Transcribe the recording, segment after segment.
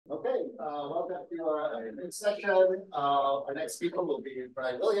Welcome to our next session. Our next speaker will be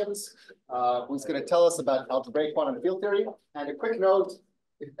Brian Williams, who's going to tell us about algebraic quantum field theory. And a quick note,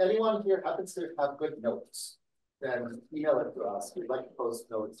 if anyone here happens to have good notes, then email it to us. We'd like to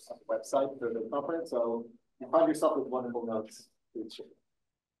post notes on the website for the conference. So if you find yourself with wonderful notes, please share.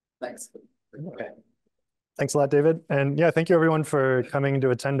 Thanks. Okay. Thanks a lot, David. And yeah, thank you everyone for coming to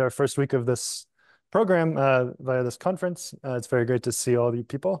attend our first week of this program via this conference. It's very great to see all of you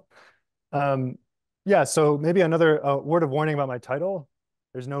people. Yeah, so maybe another word of warning about my title.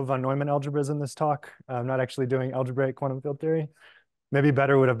 There's no von Neumann algebras in this talk. I'm not actually doing algebraic quantum field theory. Maybe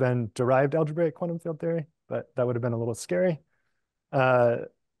better would have been derived algebraic quantum field theory, but that would have been a little scary. So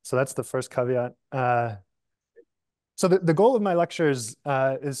that's the first caveat. So the goal of my lectures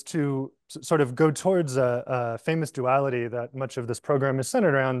is to sort of go towards a famous duality that much of this program is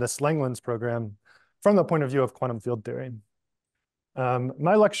centered around, this Langland's program, from the point of view of quantum field theory.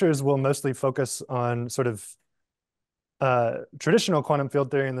 My lectures will mostly focus on sort of traditional quantum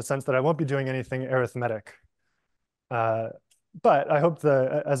field theory in the sense that I won't be doing anything arithmetic. But I hope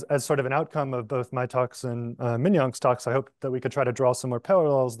as sort of an outcome of both my talks and Minyoung's talks, I hope that we could try to draw some more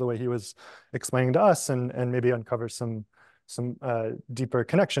parallels the way he was explaining to us and maybe uncover some deeper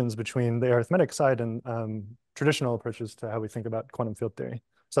connections between the arithmetic side and traditional approaches to how we think about quantum field theory.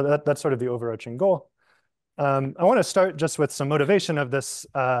 So that's sort of the overarching goal. I want to start just with some motivation of this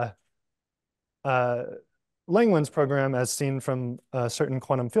Langland's program as seen from certain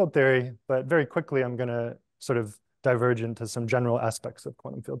quantum field theory, but very quickly I'm going to sort of diverge into some general aspects of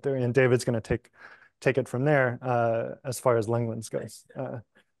quantum field theory, and David's going to take it from there as far as Langland's goes.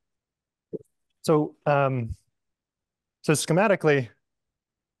 So schematically,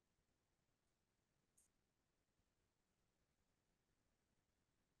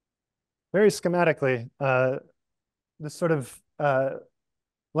 very schematically, this sort of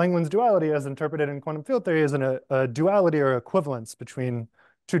Langland's duality as interpreted in quantum field theory is a duality or equivalence between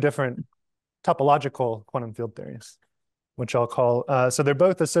two different topological quantum field theories, which I'll call, so they're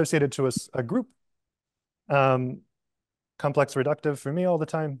both associated to a group, complex reductive for me all the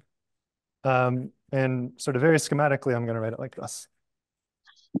time. And sort of very schematically, I'm going to write it like this.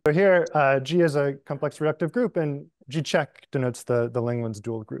 So here, G is a complex reductive group, and G check denotes the Langland's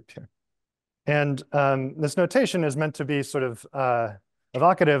dual group here. And this notation is meant to be sort of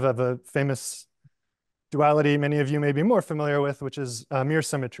evocative of a famous duality many of you may be more familiar with, which is mere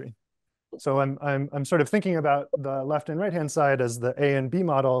symmetry. So I'm sort of thinking about the left and right-hand side as the A and B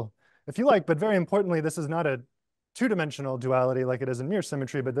model, if you like, but very importantly, this is not a two-dimensional duality like it is in mere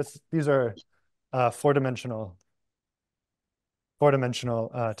symmetry, but these are four-dimensional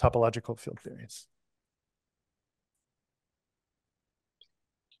topological field theories.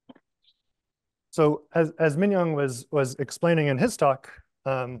 So as Minyoung was explaining in his talk,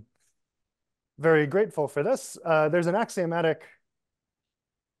 very grateful for this. There's an axiomatic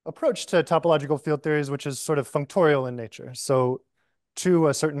approach to topological field theories, which is sort of functorial in nature. So to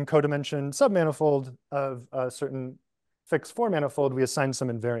a certain codimension submanifold of a certain fixed four manifold, we assign some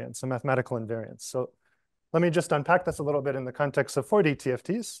invariance, a mathematical invariance. So let me just unpack this a little bit in the context of 4D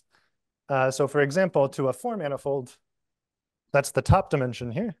TFTs. So for example, to a four manifold, that's the top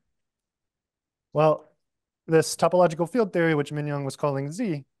dimension here. Well, this topological field theory, which Minyoung was calling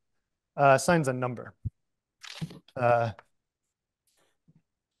Z, assigns a number.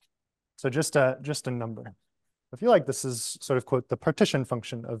 So just a number. If you like, this is sort of, quote, the partition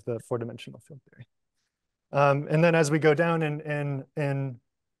function of the four-dimensional field theory. And then as we go down in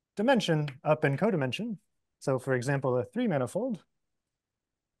dimension, up in codimension, so for example, a three manifold,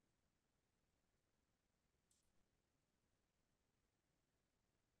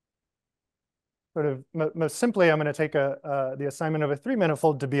 sort of most simply, I'm going to take the assignment of a three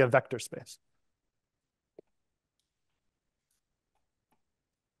manifold to be a vector space.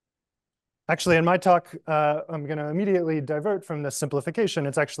 Actually, in my talk, I'm going to immediately divert from this simplification.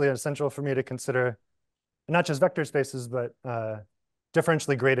 It's actually essential for me to consider not just vector spaces, but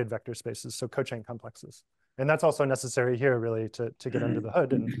differentially graded vector spaces, so cochain complexes. And that's also necessary here, really, to get under the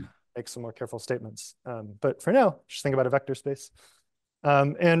hood and make some more careful statements. But for now, just think about a vector space.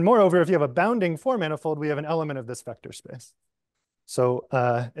 And moreover, if you have a bounding four manifold, we have an element of this vector space. So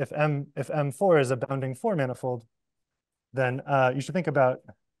if M4 is a bounding four manifold, then you should think about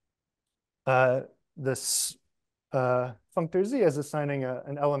this functor Z as assigning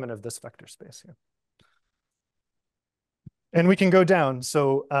an element of this vector space here. And we can go down.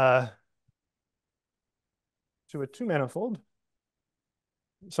 So to a two manifold,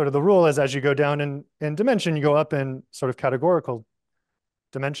 sort of the rule is as you go down in dimension, you go up in sort of categorical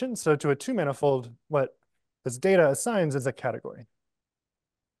dimension. So to a two manifold, what this data assigns is a category.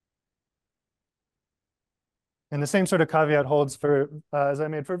 And the same sort of caveat holds for, as I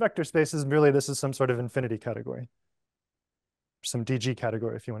made for vector spaces, really this is some sort of infinity category, some DG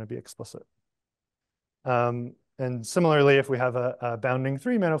category if you want to be explicit. And similarly, if we have a bounding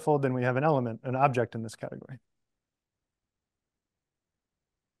 3 manifold, then we have an element, an object in this category.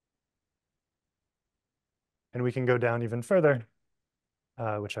 And we can go down even further,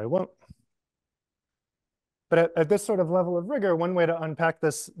 which I won't. But at this sort of level of rigor, one way to unpack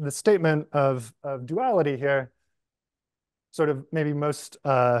this statement of duality here, sort of maybe most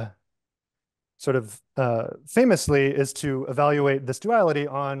famously, is to evaluate this duality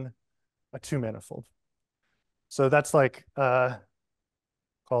on a 2 manifold. So that's like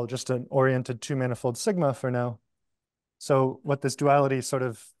called just an oriented 2 manifold sigma for now. So what this duality sort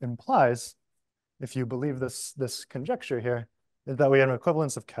of implies, if you believe this conjecture here, is that we have an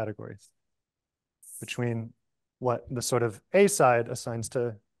equivalence of categories between what the sort of A side assigns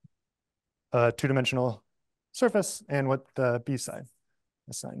to a 2-dimensional surface and what the B side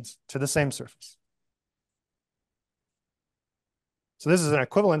assigns to the same surface. So this is an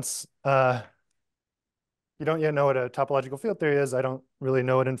equivalence. You don't yet know what a topological field theory is. I don't really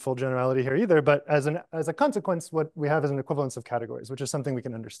know it in full generality here either, but as a consequence, what we have is an equivalence of categories, which is something we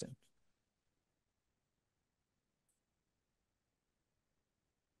can understand.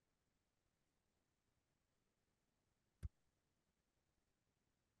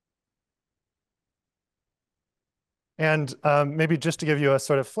 And maybe just to give you a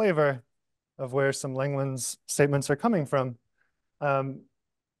sort of flavor of where some Langland's statements are coming from,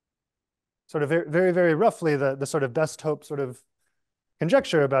 sort of very, very roughly, the sort of best hope sort of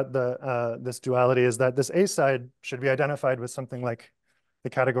conjecture about this duality is that this A side should be identified with something like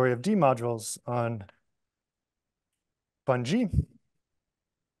the category of D modules on bun G.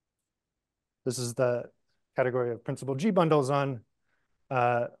 This is the category of principal G bundles on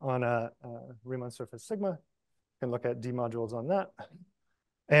a Riemann surface sigma. You can look at D modules on that.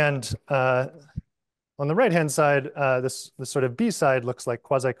 And on the right-hand side, this sort of B side looks like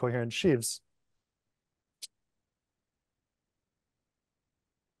quasi-coherent sheaves.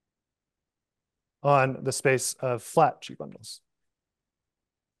 On the space of flat G bundles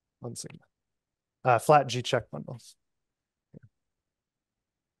on sigma, flat G check bundles.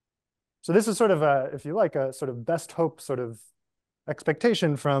 So this is sort of if you like, a sort of best hope sort of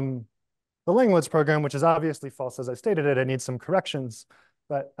expectation from the Langlands program, which is obviously false as I stated it. It needs some corrections.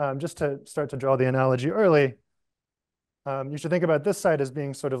 But just to start to draw the analogy early, you should think about this side as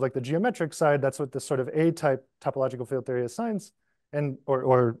being sort of like the geometric side. That's what this sort of A-type topological field theory assigns, and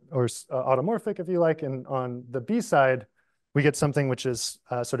or automorphic, if you like. And on the B side, we get something which is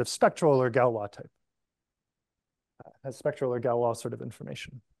sort of spectral or Galois type, has spectral or Galois sort of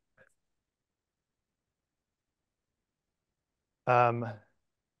information.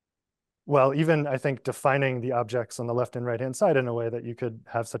 Well, even I think defining the objects on the left and right-hand side in a way that you could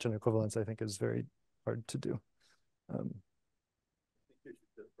have such an equivalence, I think, is very hard to do.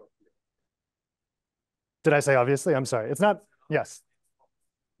 Did I say obviously? I'm sorry. It's not, yes.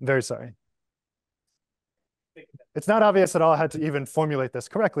 Very sorry. It's not obvious at all how to even formulate this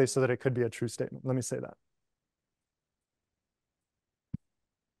correctly so that it could be a true statement. Let me say that.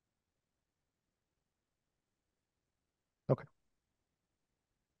 Okay.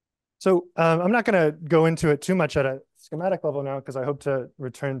 So I'm not going to go into it too much at a schematic level now, because I hope to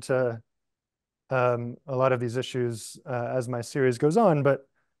return to a lot of these issues as my series goes on. But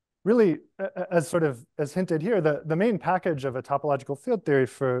really, as hinted here, the main package of a topological field theory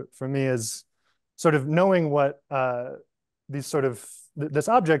for me is sort of knowing what this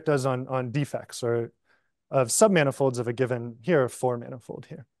object does on defects or of submanifolds of a given here 4 manifold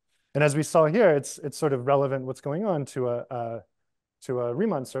here. And as we saw here, it's sort of relevant what's going on to a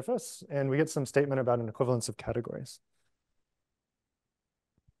Riemann surface, and we get some statement about an equivalence of categories.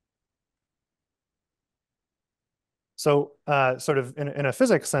 So sort of in a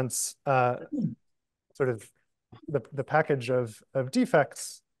physics sense, sort of the package of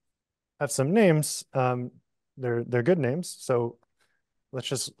defects have some names. They're good names. So let's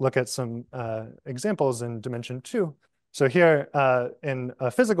just look at some examples in dimension 2. So here in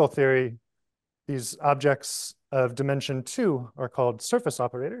physical theory, these objects of dimension 2 are called surface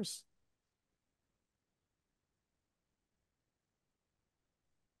operators.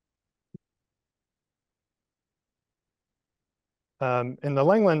 In the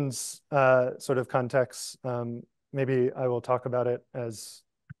Langlands sort of context, maybe I will talk about it as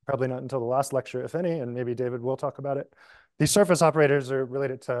probably not until the last lecture, if any, and maybe David will talk about it. These surface operators are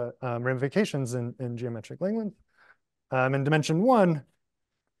related to ramifications in geometric Langland. In dimension 1,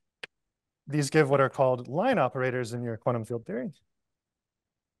 these give what are called line operators in your quantum field theory.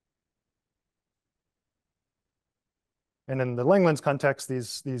 And in the Langlands context,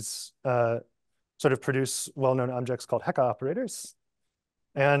 these sort of produce well-known objects called Hecke operators.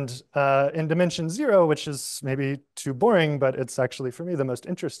 And in dimension 0, which is maybe too boring, but it's actually, for me, the most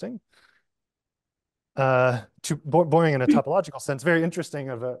interesting, too boring in a topological sense, very interesting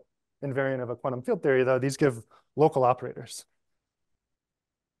of a invariant of a quantum field theory, though, these give local operators.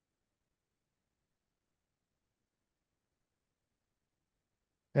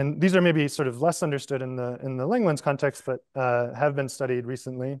 And these are maybe sort of less understood in the Langlands context, but have been studied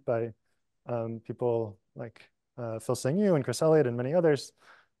recently by people like Phil Sang-Yu and Chris Elliott and many others,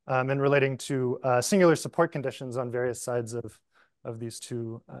 and relating to singular support conditions on various sides of these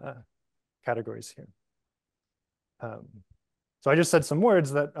two categories here. So I just said some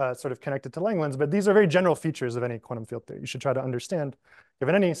words that sort of connected to Langlands, but these are very general features of any quantum field theory. You should try to understand,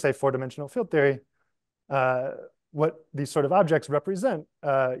 given any, say, four-dimensional field theory, what these sort of objects represent,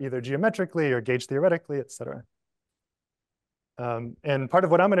 either geometrically or gauge theoretically, et cetera. And part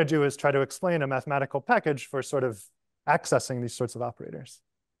of what I'm going to do is try to explain a mathematical package for sort of accessing these sorts of operators.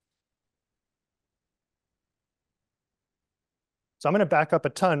 So I'm going to back up a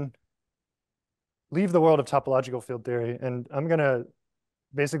ton, leave the world of topological field theory, and I'm going to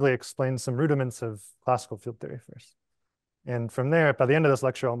basically explain some rudiments of classical field theory first. And from there, by the end of this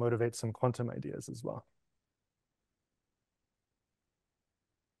lecture, I'll motivate some quantum ideas as well.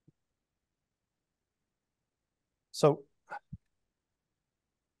 So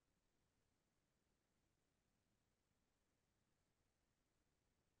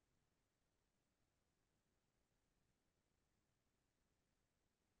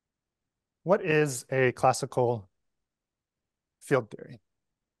what is a classical field theory?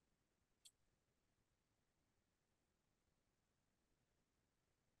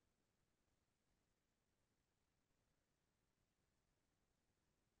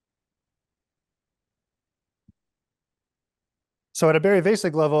 So at a very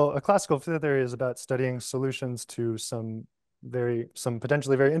basic level, a classical field theory is about studying solutions to some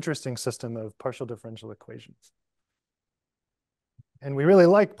potentially very interesting system of partial differential equations. And we really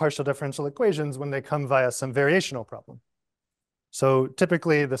like partial differential equations when they come via some variational problem. So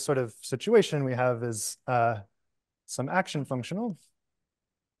typically the sort of situation we have is some action functional.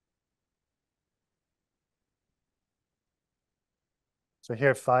 So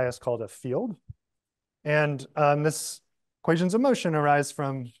here phi is called a field. And this equations of motion arise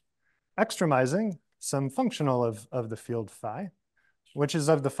from extremizing some functional of the field phi, which is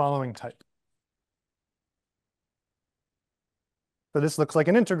of the following type. So this looks like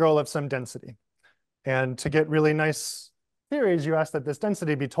an integral of some density. And to get really nice theories, you ask that this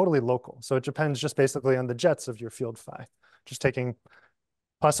density be totally local. So it depends just basically on the jets of your field phi, just taking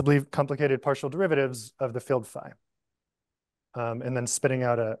possibly complicated partial derivatives of the field phi, and then spitting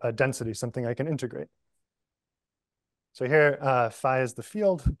out a density, something I can integrate. So here, phi is the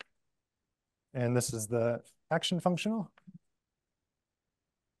field, and this is the action functional.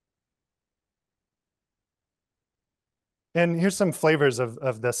 And here's some flavors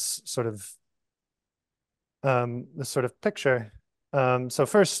of this sort of picture. So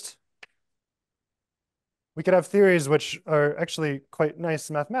first, we could have theories which are actually quite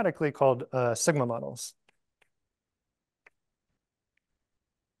nice mathematically called sigma models.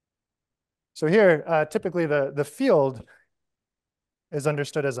 So here, typically the field is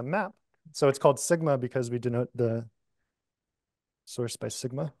understood as a map. So it's called sigma because we denote the source by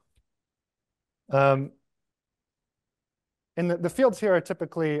sigma. And the fields here are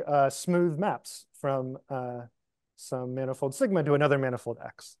typically smooth maps from some manifold sigma to another manifold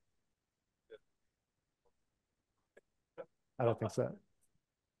X. I don't think so.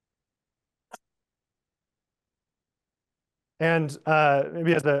 And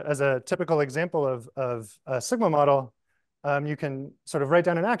maybe as a typical example of a sigma model, you can sort of write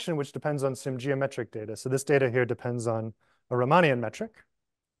down an action which depends on some geometric data. So this data here depends on a Riemannian metric.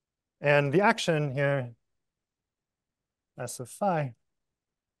 And the action here, S of phi,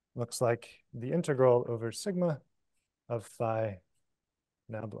 looks like the integral over sigma of phi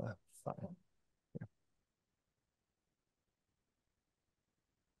nabla phi. Yeah.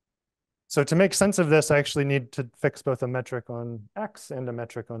 So to make sense of this, I actually need to fix both a metric on X and a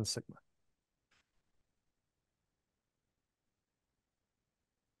metric on sigma.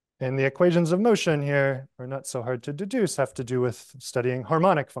 And the equations of motion here are not so hard to deduce, have to do with studying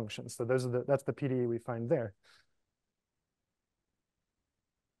harmonic functions. So that's the PDE we find there.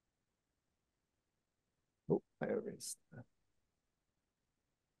 Oh, I erased that.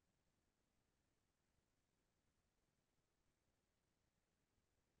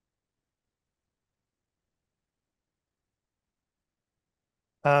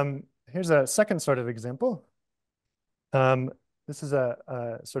 Here's a second sort of example. This is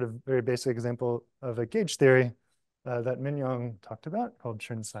a sort of very basic example of a gauge theory that Mignon talked about called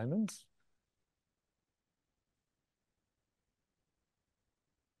Chern-Simons.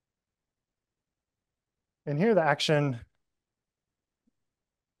 And here the action,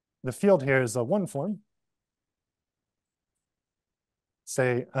 the field here is a one form.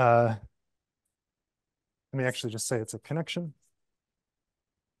 Say, let me actually just say it's a connection.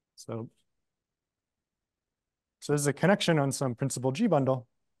 So this is a connection on some principal G bundle,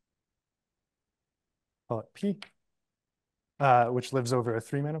 call it P, which lives over a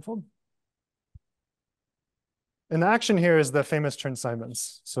three manifold. And the action here is the famous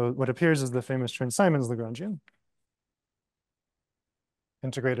Chern-Simons. So what appears is the famous Chern-Simons Lagrangian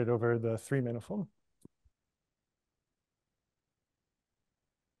integrated over the three manifold.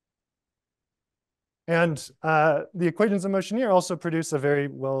 And the equations of motion here also produce a very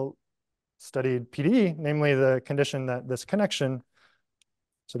well-studied PDE, namely the condition that this connection,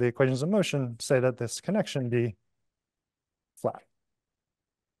 so the equations of motion say that this connection be flat.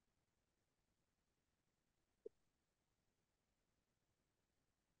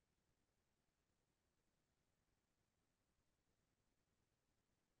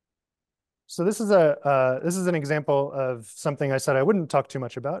 So this is an example of something I said I wouldn't talk too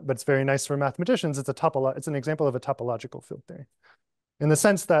much about, but it's very nice for mathematicians. It's an example of a topological field theory, in the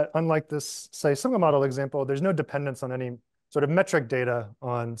sense that unlike this, say, sigma model example, there's no dependence on any sort of metric data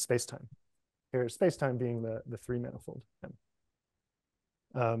on spacetime. Here, spacetime being the three manifold.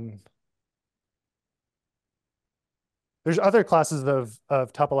 There's other classes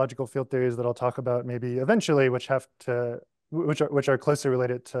of topological field theories that I'll talk about maybe eventually, which are closely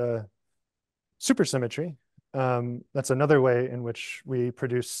related to supersymmetry. That's another way in which we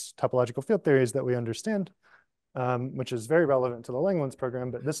produce topological field theories that we understand, which is very relevant to the Langlands program.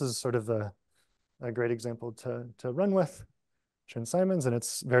 But this is sort of a great example to run with, Chern-Simons, and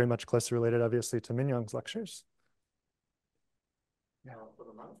it's very much closely related, obviously, to Mignon's lectures. Now, for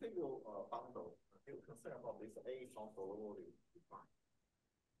the non-trivial bundle, are you concerned about this A transfer?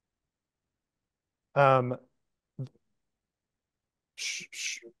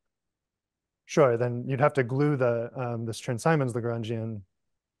 Sure, then you'd have to glue this Chern-Simons Lagrangian.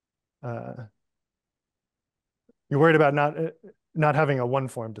 You're worried about not having a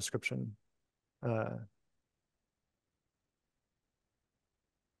one-form description.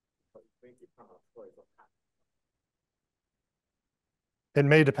 It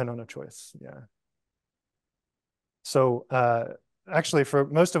may depend on a choice, yeah. So actually, for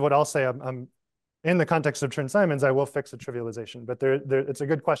most of what I'll say, I'm in the context of Chern-Simons, I will fix a trivialization. But it's a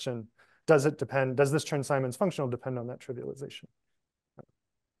good question. Does it depend? Does this Chern-Simons functional depend on that trivialization? I'm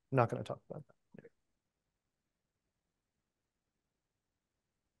not going to talk about that.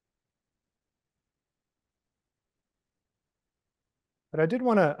 But I did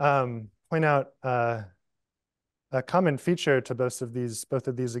want to point out a common feature to both of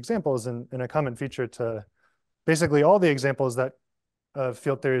these examples, and a common feature to basically all the examples of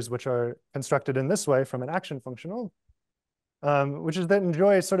field theories which are constructed in this way from an action functional, which is that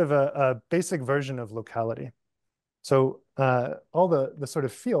enjoy sort of a basic version of locality. So all the sort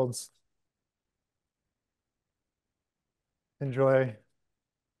of fields enjoy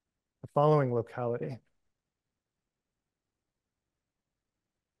the following locality.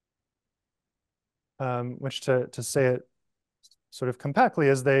 Which to say it sort of compactly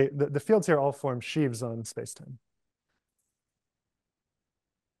is the fields here all form sheaves on spacetime.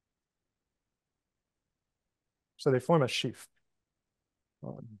 So they form a sheaf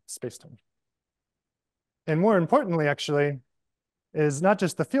on spacetime. And more importantly, actually, is not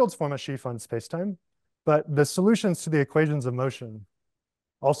just the fields form a sheaf on spacetime, but the solutions to the equations of motion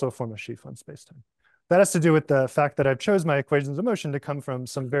also form a sheaf on spacetime. That has to do with the fact that I've chose my equations of motion to come from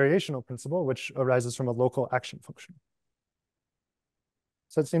some variational principle, which arises from a local action function.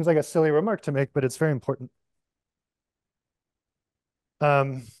 So it seems like a silly remark to make, but it's very important.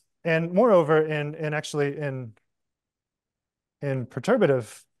 And moreover, in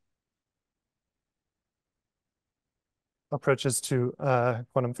perturbative approaches to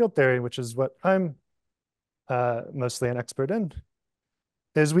quantum field theory, which is what I'm mostly an expert in,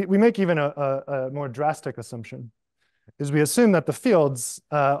 is we make even a more drastic assumption, is we assume that the fields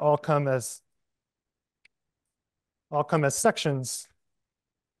all come as sections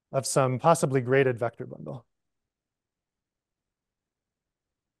of some possibly graded vector bundle.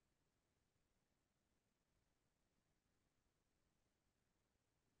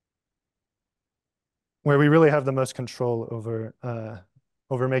 Where we really have the most control over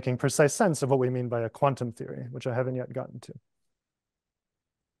making precise sense of what we mean by a quantum theory, which I haven't yet gotten to.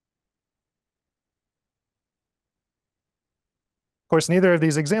 course, neither of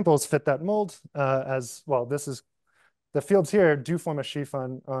these examples fit that mold as well. This is the fields here do form a sheaf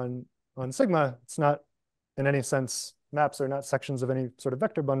on sigma. It's not in any sense maps or not sections of any sort of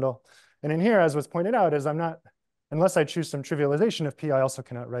vector bundle. And in here, as was pointed out, is I'm not, unless I choose some trivialization of P, I also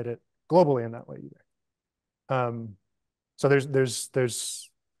cannot write it globally in that way either. So there's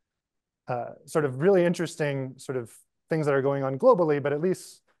sort of really interesting sort of things that are going on globally, but at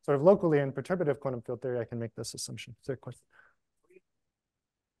least sort of locally in perturbative quantum field theory, I can make this assumption. Is there a question?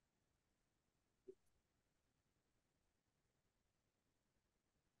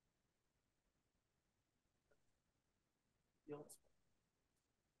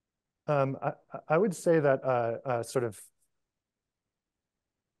 I would say that sort of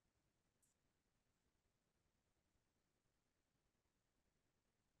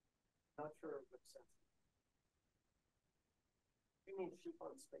not sure of what sense. You mean sheaf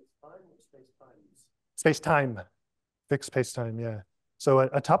on space-time or space-times? Space-time, fixed space-time, yeah. So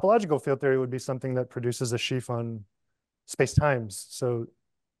a topological field theory would be something that produces a sheaf on space-times. So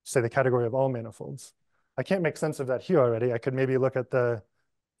say the category of all manifolds. I can't make sense of that here already. I could maybe look at the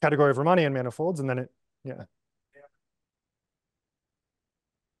category of Riemannian manifolds and then it, yeah.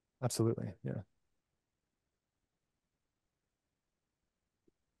 Absolutely, yeah.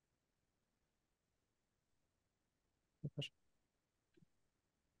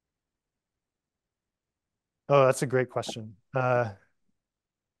 Oh, that's a great question. I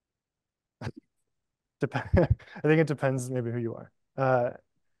think it depends maybe who you are.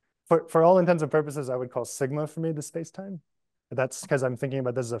 For all intents and purposes, I would call sigma for me the space-time. That's because I'm thinking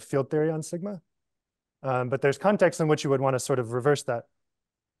about this as a field theory on sigma. But there's contexts in which you would want to sort of reverse that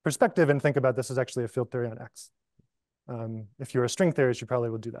perspective and think about this as actually a field theory on X. If you're a string theorist, you probably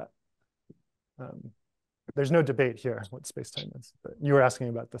would do that. There's no debate here what space-time is, but you were asking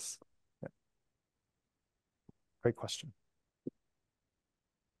about this. Yeah. Great question.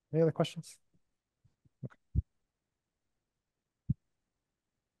 Any other questions? Okay.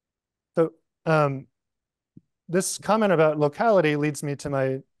 So this comment about locality leads me to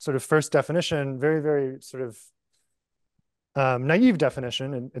my sort of first definition, very, very sort of naive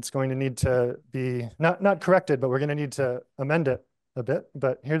definition, and it's going to need to be not corrected, but we're going to need to amend it a bit.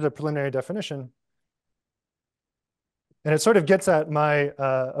 But here's a preliminary definition. And it sort of gets at my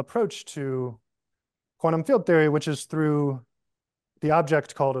approach to quantum field theory, which is through the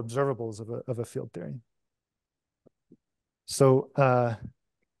object called observables of a field theory. So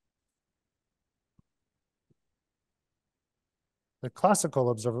the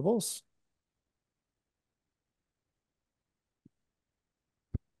classical observables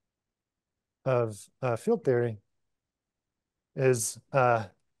of field theory is, I'll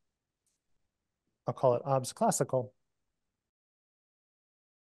call it obs classical.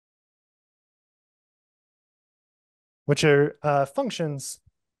 Which are functions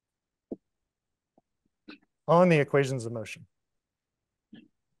on the equations of motion.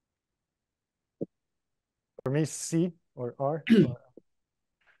 For me, C or R, field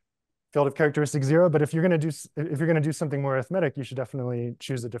of characteristic 0. But if you're going to do something more arithmetic, you should definitely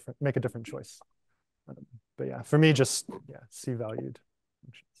make a different choice. But yeah, for me, just C valued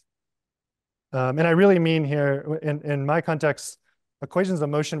functions. And I really mean here, in my context, equations of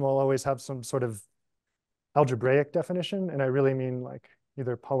motion will always have some sort of algebraic definition, and I really mean like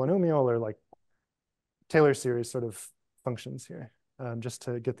either polynomial or like Taylor series sort of functions here, just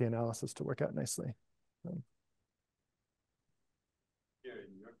to get the analysis to work out nicely.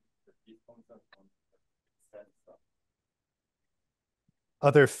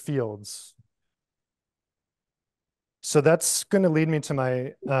 Other fields. So that's going to lead me to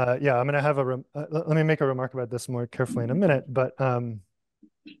my, I'm going to have let me make a remark about this more carefully in a minute, but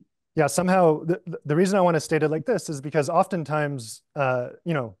yeah, somehow the reason I want to state it like this is because oftentimes,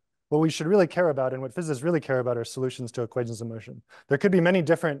 what we should really care about and what physicists really care about are solutions to equations of motion. There could be many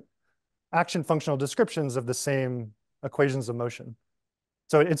different action functional descriptions of the same equations of motion.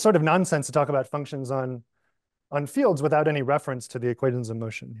 So it's sort of nonsense to talk about functions on fields without any reference to the equations of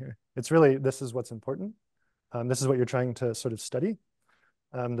motion here. It's really, this is what's important. This is what you're trying to sort of study,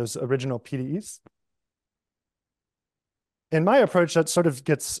 those original PDEs. In my approach, that sort of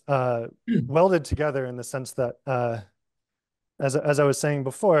gets welded together in the sense that, as I was saying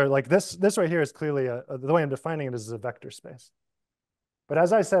before, like this right here is clearly, the way I'm defining it is a vector space. But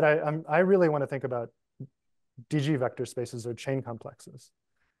as I said, I really want to think about DG vector spaces or chain complexes.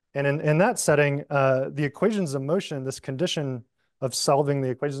 And in that setting, the equations of motion, this condition of solving the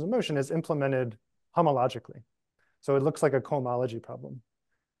equations of motion is implemented homologically. So it looks like a cohomology problem.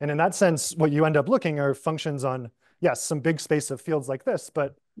 And in that sense, what you end up looking are functions on, yes, some big space of fields like this,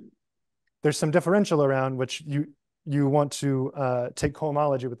 but there's some differential around which you want to take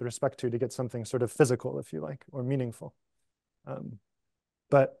cohomology with respect to get something sort of physical, if you like, or meaningful.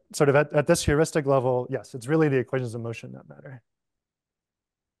 But sort of at this heuristic level, yes, it's really the equations of motion that matter.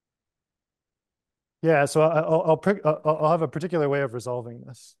 Yeah, so I'll have a particular way of resolving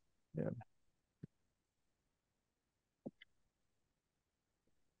this. Yeah.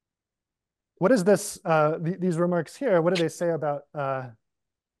 What is this, these remarks here, what do they say about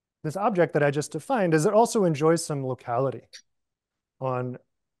this object that I just defined? Is it also enjoys some locality on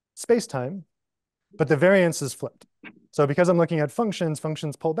space-time, but the variance is flipped. So because I'm looking at functions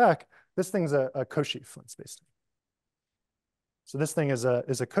pull back, this thing's a Cauchy on space-time. So this thing is a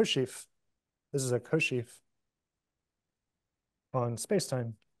Cauchy. This is a Cauchy on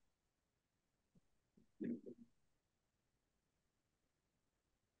space-time.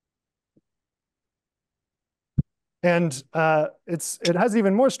 And it has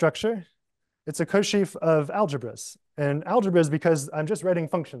even more structure. It's a Cauchy of algebras. And algebras, because I'm just writing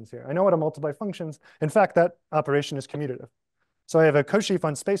functions here. I know how to multiply functions. In fact, that operation is commutative. So I have a Cauchy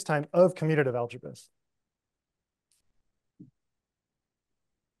on space-time of commutative algebras.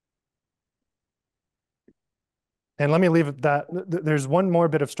 And let me leave that. There's one more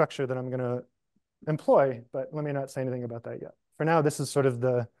bit of structure that I'm going to employ, but let me not say anything about that yet. For now, this is sort of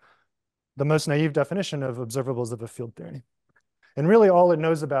the most naive definition of observables of a field theory. And really all it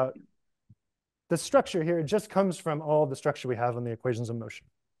knows about the structure here, it just comes from all the structure we have on the equations of motion.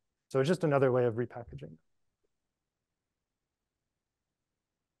 So it's just another way of repackaging.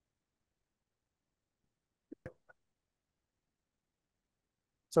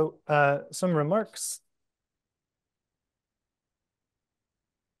 So some remarks.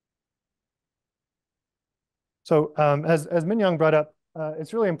 So as Minyoung brought up,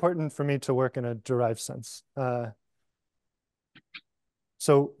 it's really important for me to work in a derived sense.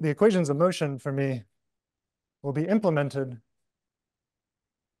 So the equations of motion for me will be implemented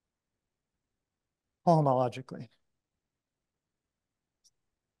homologically.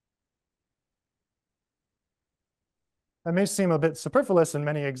 That may seem a bit superfluous in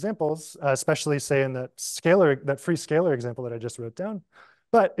many examples, especially say in that free scalar example that I just wrote down.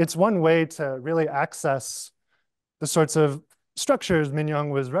 But it's one way to really access the sorts of structures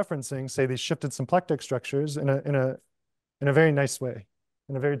Minyoung was referencing, say these shifted symplectic structures in a very nice way,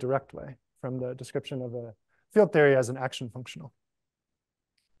 in a very direct way, from the description of a field theory as an action functional.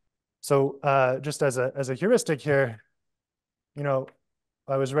 So just as a heuristic here,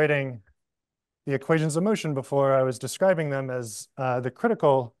 I was writing the equations of motion before. I was describing them as the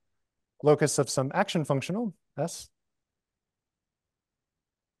critical locus of some action functional, S.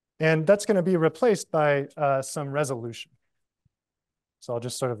 And that's going to be replaced by some resolution. So I'll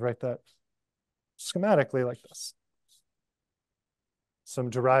just sort of write that schematically like this. Some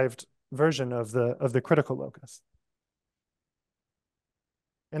derived version of the critical locus.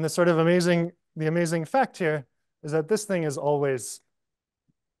 And the amazing fact here is that this thing is always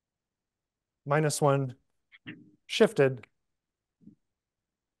 -1 shifted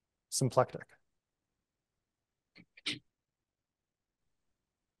symplectic.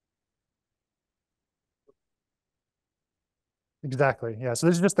 Exactly, yeah. So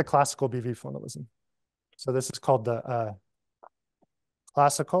this is just the classical BV formalism. So this is called the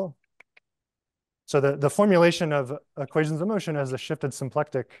classical. So the formulation of equations of motion as a shifted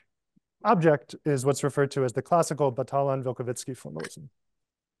symplectic object is what's referred to as the classical Batalan-Vilkovitsky formalism.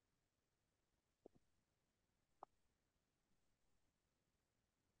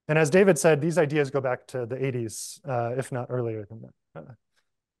 And as David said, these ideas go back to the 80s, if not earlier than that.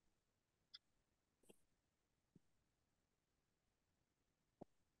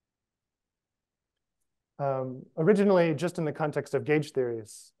 Originally, just in the context of gauge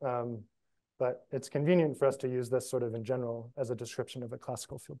theories, but it's convenient for us to use this sort of in general as a description of a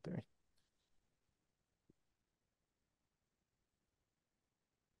classical field theory.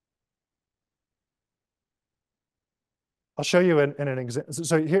 I'll show you in an example.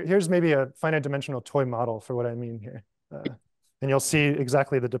 So here's maybe a finite dimensional toy model for what I mean here. And you'll see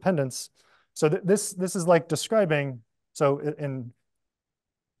exactly the dependence. So this is like describing, so in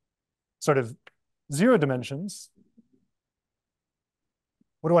sort of 0 dimensions.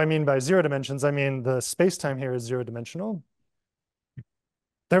 What do I mean by 0 dimensions? I mean the space-time here is 0 dimensional.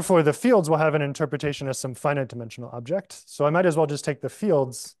 Therefore, the fields will have an interpretation as some finite dimensional object. So I might as well just take the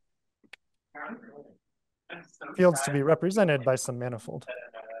fields to be represented by some manifold.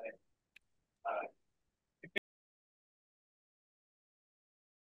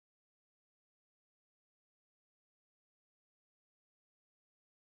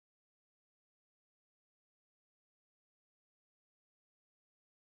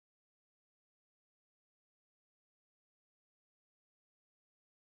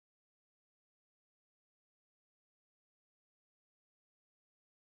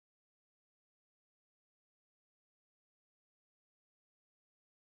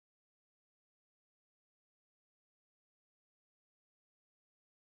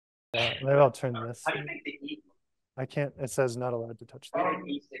 Maybe I'll turn this. How do you make the E? I can't, it says not allowed to touch that. E67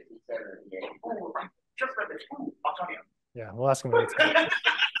 or E8. Oh, right. Just for the two. I'll tell you. Yeah, we'll ask him when it's coming.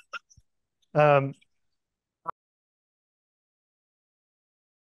 Um,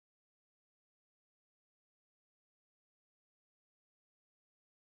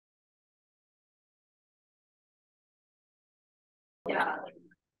 Yeah.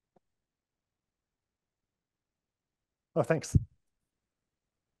 oh, thanks.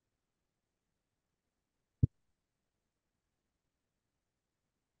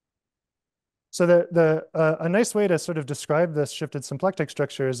 So a nice way to sort of describe this shifted symplectic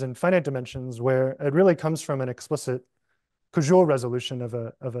structure is in finite dimensions, where it really comes from an explicit causal resolution of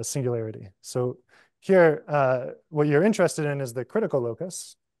a singularity. So here, what you're interested in is the critical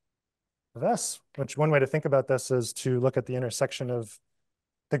locus of S, which one way to think about this is to look at the intersection of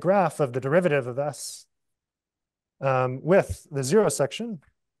the graph of the derivative of S with the zero section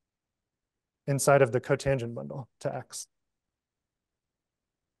inside of the cotangent bundle to X.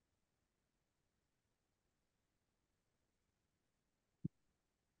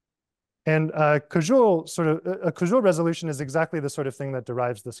 And a causal resolution is exactly the sort of thing that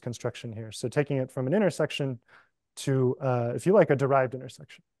derives this construction here. So taking it from an intersection to, if you like, a derived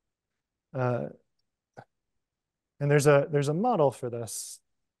intersection. And there's a model for this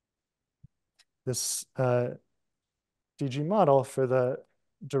DG model for the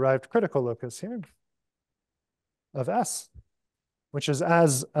derived critical locus here of S, which is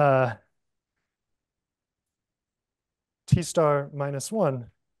as T star minus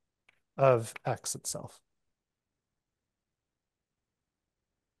 1 of X itself.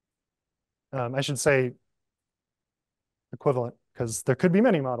 I should say equivalent, because there could be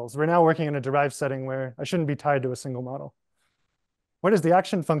many models. We're now working in a derived setting where I shouldn't be tied to a single model. Where does the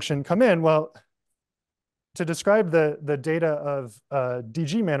action function come in? Well, to describe the data of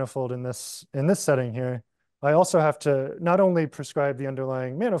DG manifold in this setting here, I also have to not only prescribe the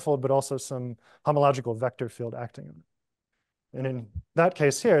underlying manifold, but also some homological vector field acting on it. And in that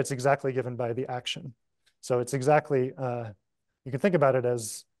case here, it's exactly given by the action. So it's exactly, you can think about it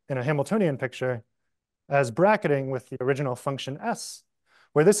as, in a Hamiltonian picture, as bracketing with the original function S,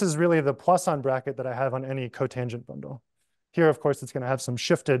 where this is really the Poisson bracket that I have on any cotangent bundle. Here, of course, it's going to have some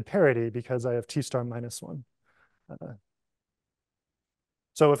shifted parity because I have T star minus 1.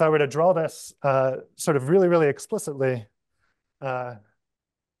 So if I were to draw this sort of really, really explicitly, I'm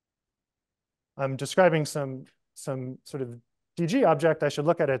describing some sort of DG object. I should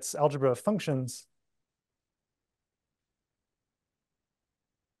look at its algebra of functions.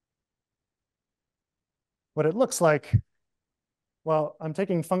 What it looks like, well, I'm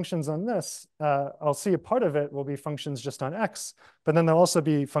taking functions on this. I'll see a part of it will be functions just on X, but then there'll also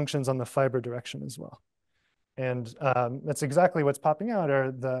be functions on the fiber direction as well. And that's exactly what's popping out are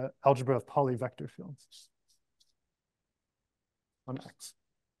the algebra of Pauli vector fields on X.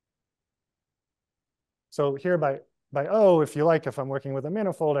 So here by O, if you like, if I'm working with a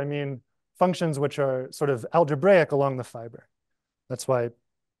manifold, I mean functions which are sort of algebraic along the fiber. That's why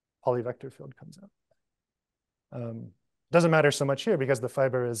Pauli vector field comes out. Doesn't matter so much here because the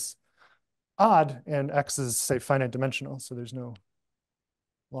fiber is odd and X is, say, finite dimensional. So there's no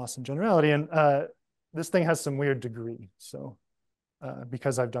loss in generality. And this thing has some weird degree. So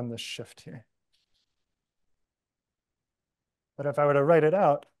because I've done this shift here. But if I were to write it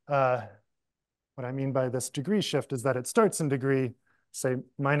out, what I mean by this degree shift is that it starts in degree, say,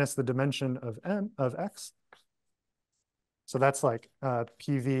 minus the dimension of X. So that's like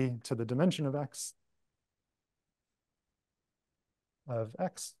PV to the dimension of X.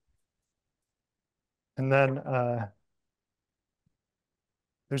 And then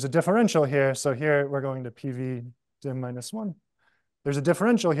there's a differential here. So here we're going to PV dim minus 1. There's a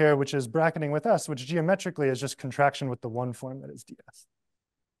differential here, which is bracketing with S, which geometrically is just contraction with the one form that is ds.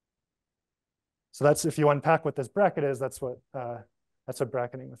 So that's, if you unpack what this bracket is, that's what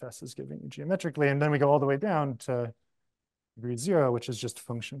bracketing with S is giving you geometrically. And then we go all the way down to degree 0, which is just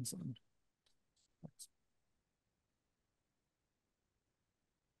functions on X.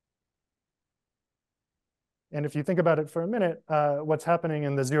 And if you think about it for a minute, what's happening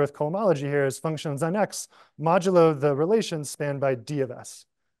in the zeroth cohomology here is functions on X modulo the relation spanned by D of S.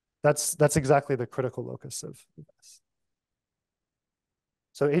 That's exactly the critical locus of S.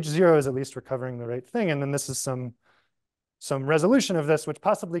 So H0 is at least recovering the right thing. And then this is some resolution of this, which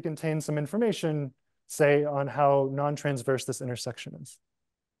possibly contains some information, say, on how non-transverse this intersection is.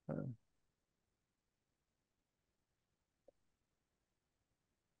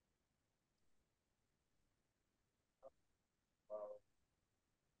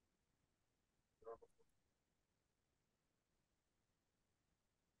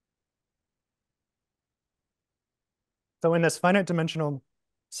 So in this finite dimensional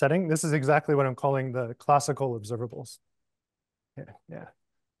setting, this is exactly what I'm calling the classical observables. Yeah.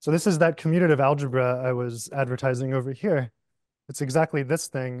 So this is that commutative algebra I was advertising over here. It's exactly this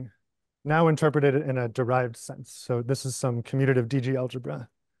thing, now interpreted in a derived sense. So this is some commutative DG algebra.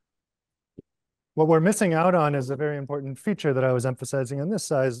 What we're missing out on is a very important feature that I was emphasizing on this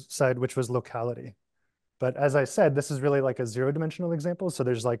side, which was locality. But as I said, this is really like a zero-dimensional example, so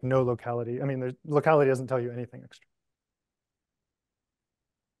there's like no locality. I mean, locality doesn't tell you anything extra.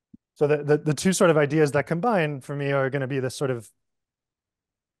 So the two sort of ideas that combine for me are going to be this sort of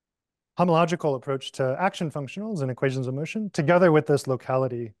homological approach to action functionals and equations of motion, together with this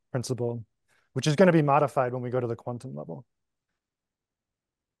locality principle, which is going to be modified when we go to the quantum level.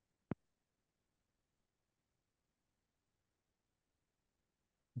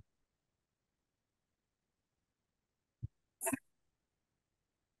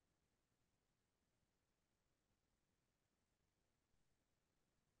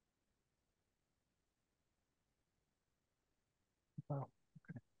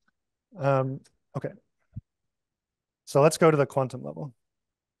 Wow. Okay. So let's go to the quantum level.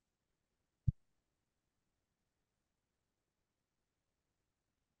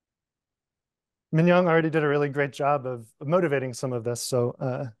 Minyoung already did a really great job of motivating some of this,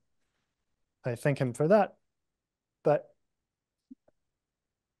 so I thank him for that. But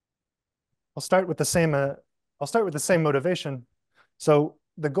I'll start with the same motivation. So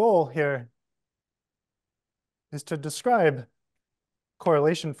the goal here is to describe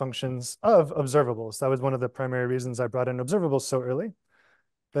correlation functions of observables. That was one of the primary reasons I brought in observables so early.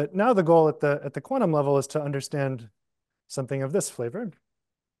 But now the goal at the quantum level is to understand something of this flavor.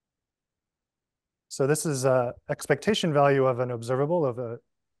 So this is an expectation value of an observable of a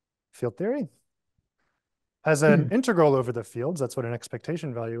field theory. Has an integral over the fields, that's what an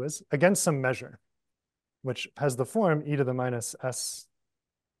expectation value is, against some measure, which has the form e to the minus s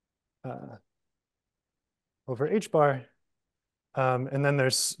over h bar. And then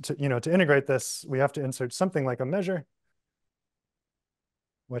there's, to integrate this, we have to insert something like a measure,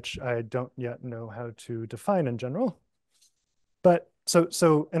 which I don't yet know how to define in general. But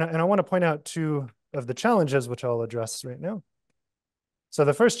and I want to point out two of the challenges, which I'll address right now. So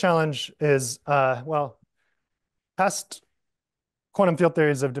the first challenge is, well, past quantum field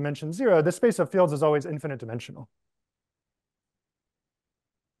theories of dimension 0, this space of fields is always infinite dimensional.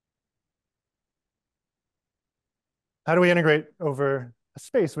 How do we integrate over a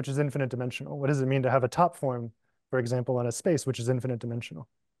space which is infinite dimensional? What does it mean to have a top form, for example, on a space which is infinite dimensional?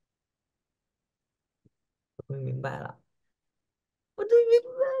 我明白了，我终于明白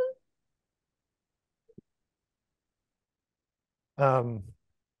了。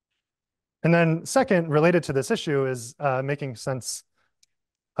And then second, related to this issue, is making sense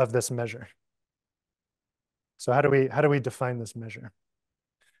of this measure. So how do we define this measure?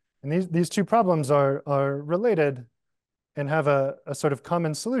 And these two problems are related and have a sort of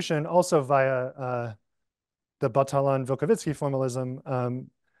common solution also via the Batalan-Vilkovitsky formalism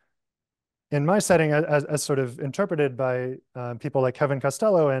in my setting as sort of interpreted by people like Kevin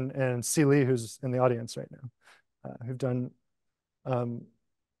Costello and C. Lee, who's in the audience right now, who've done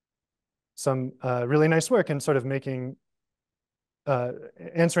some really nice work in sort of making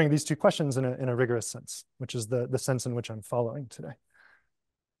answering these two questions in a rigorous sense, which is the sense in which I'm following today.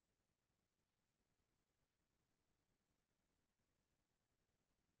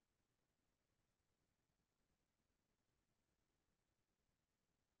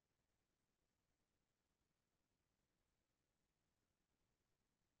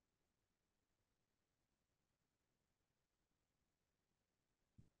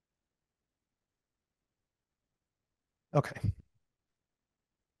 Okay.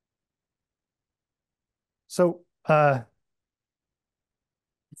 So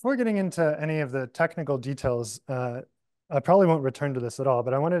before getting into any of the technical details, I probably won't return to this at all,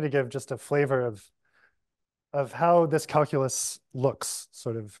 but I wanted to give just a flavor of how this calculus looks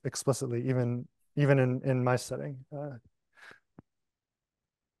sort of explicitly, even in my setting.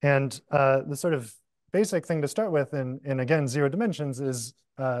 And the sort of basic thing to start with in again, 0 dimensions is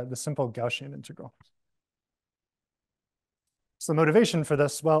the simple Gaussian integral. So the motivation for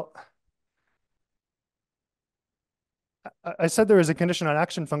this, well, I said there was a condition on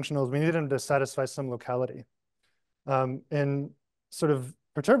action functionals. We needed them to satisfy some locality. In sort of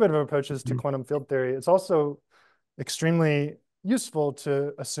perturbative approaches to quantum field theory, it's also extremely useful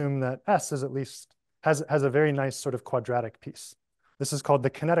to assume that S is at least has a very nice sort of quadratic piece. This is called the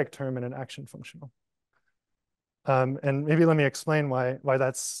kinetic term in an action functional. And maybe let me explain why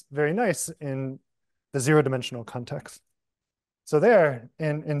that's very nice in the 0-dimensional context. So there,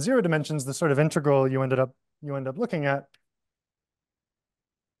 in 0 dimensions, the sort of integral you ended up you end up looking at.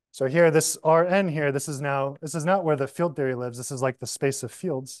 So here, this Rn here, this is not where the field theory lives. This is like the space of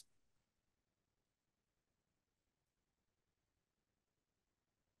fields.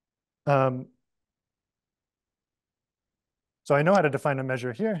 So I know how to define a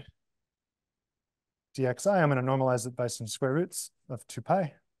measure here. dxi, I'm going to normalize it by some square roots of 2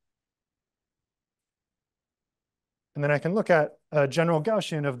 pi. And then I can look at a general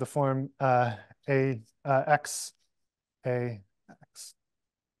Gaussian of the form x,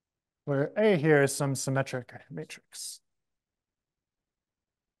 where A here is some symmetric matrix.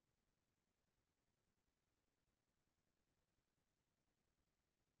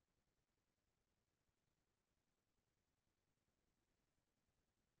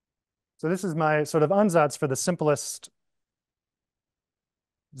 So this is my sort of ansatz for the simplest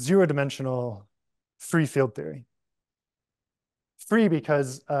zero-dimensional free field theory. Free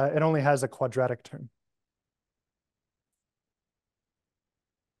because it only has a quadratic term.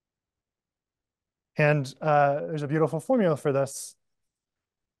 And there's a beautiful formula for this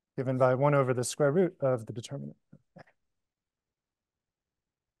given by 1 over the square root of the determinant.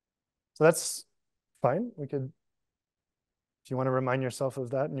 So that's fine. We could, if you want to remind yourself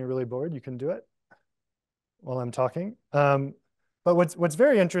of that and you're really bored, you can do it while I'm talking. But what's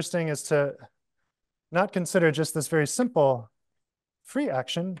very interesting is to not consider just this very simple free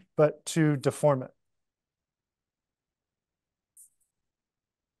action, but to deform it.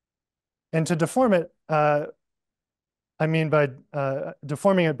 And to deform it, I mean by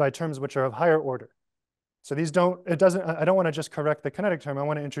deforming it by terms which are of higher order. So these I don't want to just correct the kinetic term. I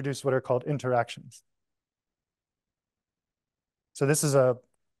want to introduce what are called interactions. So this is a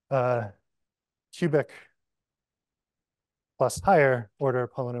cubic plus higher order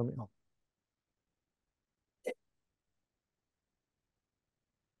polynomial.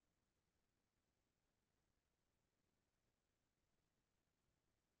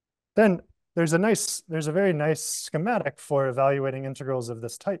 Then there's a very nice schematic for evaluating integrals of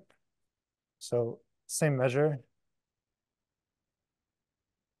this type. So same measure.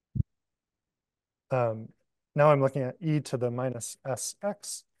 Now I'm looking at e to the minus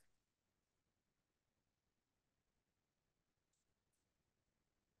sx.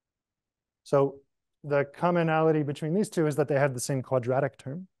 So the commonality between these two is that they have the same quadratic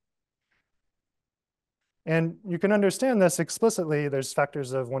term. And you can understand this explicitly. There's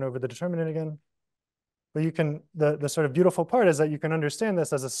factors of 1 over the determinant again. But you can, the sort of beautiful part is that you can understand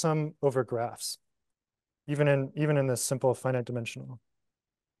this as a sum over graphs, even in this simple finite dimensional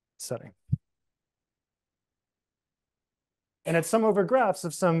setting. And it's sum over graphs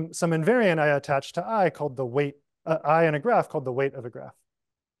of some invariant I attach to I called the weight, I in a graph called the weight of a graph.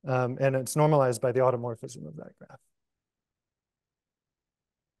 And it's normalized by the automorphism of that graph.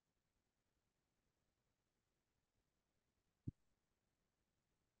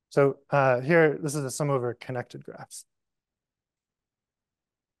 So here, this is a sum over connected graphs.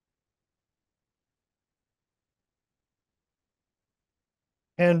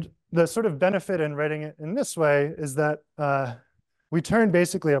 And the sort of benefit in writing it in this way is that we turn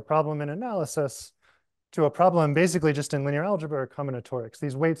basically a problem in analysis to a problem basically just in linear algebra or combinatorics.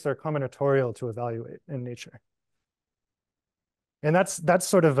 These weights are combinatorial to evaluate in nature. And that's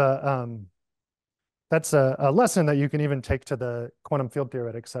sort of a lesson that you can even take to the quantum field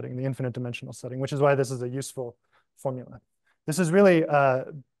theoretic setting, the infinite dimensional setting, which is why this is a useful formula. This is really,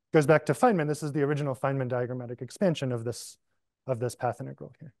 goes back to Feynman. This is the original Feynman diagrammatic expansion of this path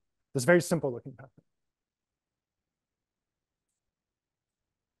integral here. This very simple looking path.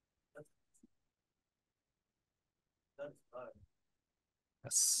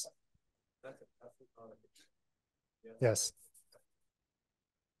 Yes. Yes.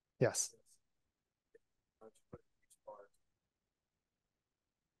 Yes.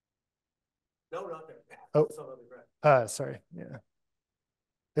 No, not there. Oh, Some other graph. sorry. Yeah.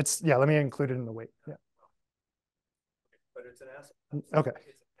 Yeah, let me include it in the weight. Yeah. But it's an asset. Okay. It's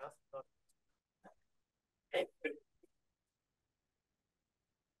an asset.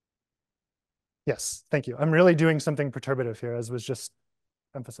 Yes, thank you. I'm really doing something perturbative here, as was just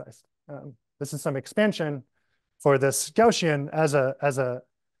emphasized. This is some expansion for this Gaussian as a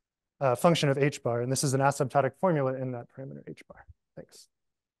function of h bar, and this is an asymptotic formula in that parameter h bar. Thanks.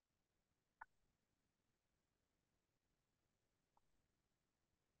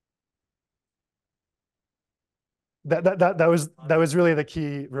 That was really the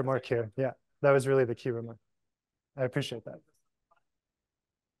key remark here. Yeah, that was really the key remark. I appreciate that.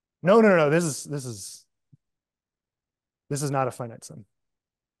 No. This is not a finite sum.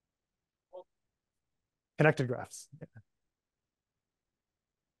 Connected graphs. Yeah.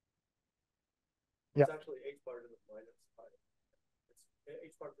 Yeah. It's actually h bar to the minus 5. It's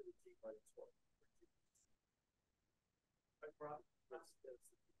h bar to the t minus 1.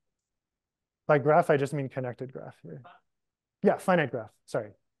 By graph, I just mean connected graph here. Yeah, finite graph.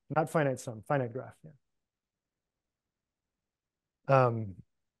 Sorry, not finite sum, finite graph. Yeah.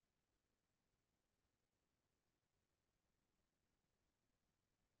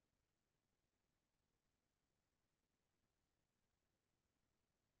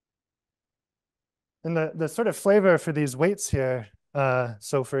 And the sort of flavor for these weights here,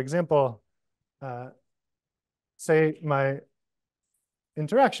 so for example, say my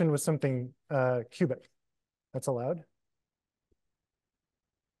interaction was something cubic, that's allowed.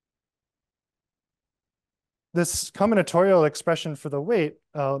 This combinatorial expression for the weight,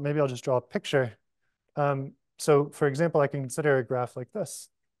 maybe I'll just draw a picture. So for example, I can consider a graph like this.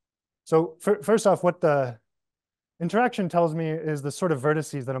 So first off, what the interaction tells me is the sort of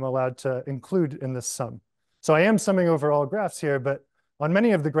vertices that I'm allowed to include in this sum. So I am summing over all graphs here, but on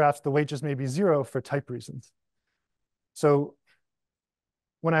many of the graphs, the weight just may be 0 for type reasons. So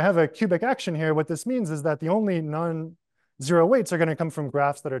when I have a cubic action here, what this means is that the only non-zero weights are going to come from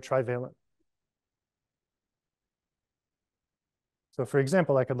graphs that are trivalent. So for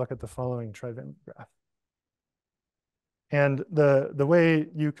example, I could look at the following trivalent graph. And the way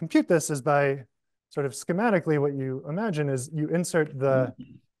you compute this is by sort of schematically, what you imagine is you insert the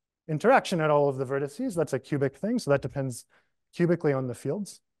interaction at all of the vertices. That's a cubic thing, so that depends cubically on the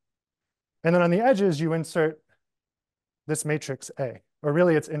fields. And then on the edges, you insert this matrix A, or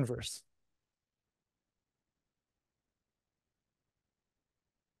really its inverse.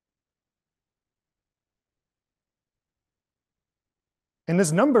 And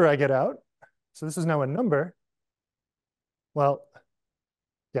this number I get out, so this is now a number. Well,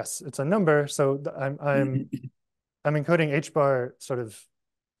 yes, it's a number, so I'm encoding h bar sort of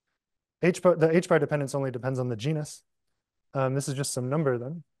the h bar dependence only depends on the genus. This is just some number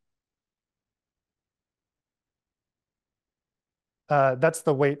then. That's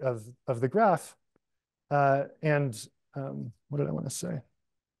the weight of the graph. And what did I want to say?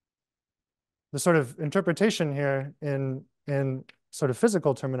 The sort of interpretation here in sort of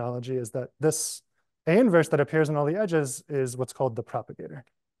physical terminology is that this A inverse that appears on all the edges is what's called the propagator.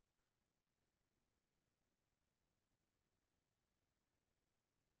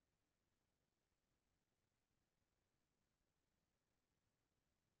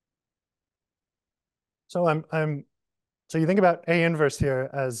 So so you think about A inverse here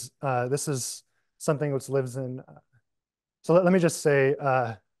as this is something which lives in. So let me just say,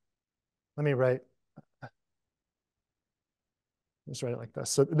 let me write. Just write it like this.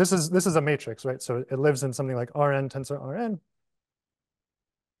 So this is a matrix, right? So it lives in something like Rn tensor Rn.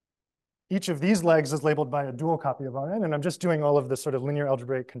 Each of these legs is labeled by a dual copy of Rn, and I'm just doing all of the sort of linear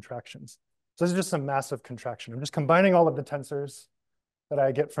algebraic contractions. So this is just some massive contraction. I'm just combining all of the tensors that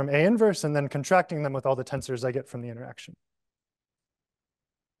I get from A inverse and then contracting them with all the tensors I get from the interaction.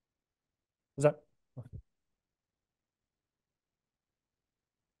 Is that?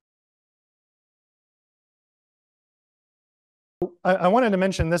 I wanted to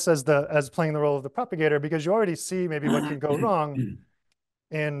mention this as playing the role of the propagator because you already see maybe what can go wrong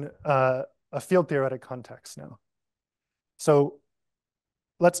in a field theoretic context now. So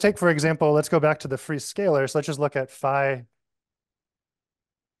let's take, for example, let's go back to the free scalar. So let's just look at phi,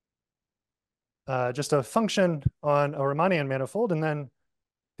 just a function on a Riemannian manifold. And then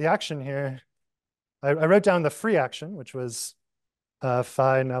the action here, I wrote down the free action, which was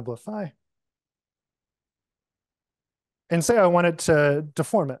phi nabla phi. And say I wanted to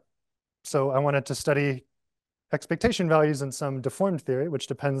deform it. So I wanted to study expectation values in some deformed theory, which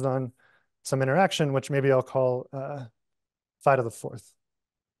depends on some interaction, which maybe I'll call phi to the fourth.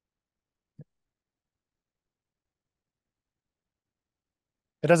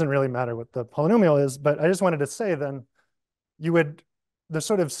 It doesn't really matter what the polynomial is, but I just wanted to say then the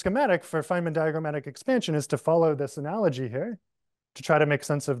sort of schematic for Feynman diagrammatic expansion is to follow this analogy here to try to make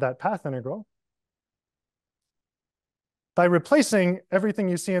sense of that path integral by replacing everything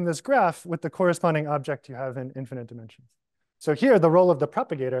you see in this graph with the corresponding object you have in infinite dimensions. So here, the role of the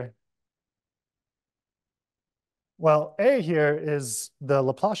propagator, well, A here is the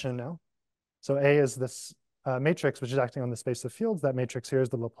Laplacian now. So A is this matrix which is acting on the space of fields. That matrix here is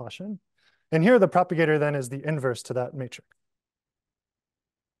the Laplacian. And here, the propagator then is the inverse to that matrix.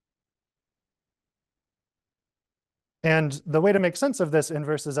 And the way to make sense of this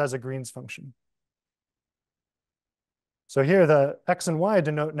inverse is as a Green's function. So here, the x and y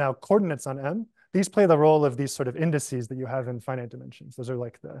denote now coordinates on M. These play the role of these sort of indices that you have in finite dimensions. Those are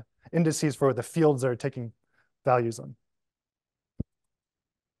like the indices for what the fields are taking values on.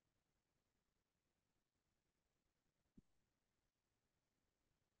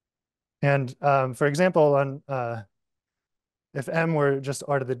 And for example, on if m were just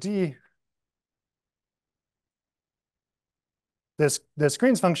r to the d, this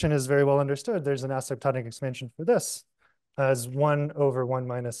Green's function is very well understood. There's an asymptotic expansion for this as 1 over 1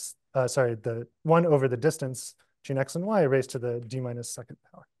 minus, the 1 over the distance between x and y raised to the d minus second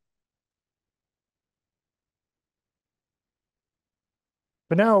power.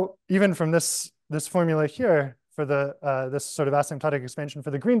 But now, even from this formula here, for this sort of asymptotic expansion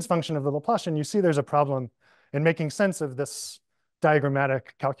for the Green's function of the Laplacian, you see there's a problem in making sense of this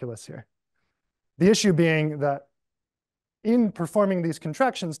diagrammatic calculus here. The issue being that in performing these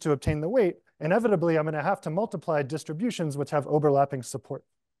contractions to obtain the weight, inevitably I'm going to have to multiply distributions which have overlapping support,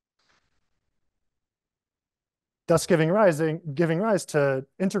 thus giving rise to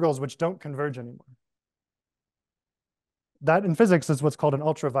integrals which don't converge anymore. That in physics is what's called an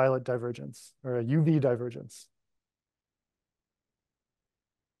ultraviolet divergence, or a UV divergence.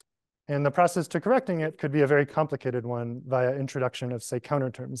 And the process to correcting it could be a very complicated one via introduction of, say,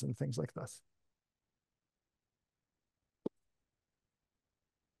 counterterms and things like this.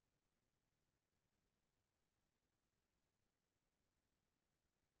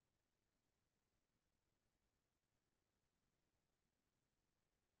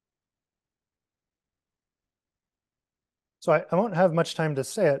 So I won't have much time to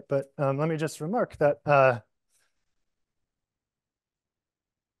say it, but let me just remark that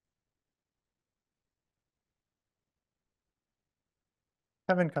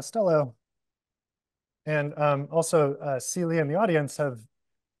Kevin Costello and also Celie in the audience have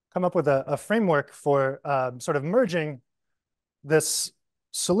come up with a framework for sort of merging this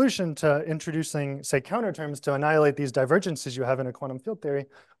solution to introducing, say, counterterms to annihilate these divergences you have in a quantum field theory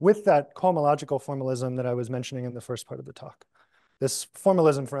with that cohomological formalism that I was mentioning in the first part of the talk. This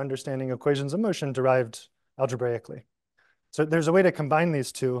formalism for understanding equations of motion derived algebraically. So there's a way to combine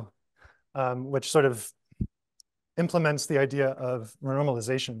these two, which sort of implements the idea of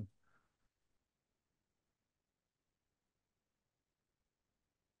renormalization.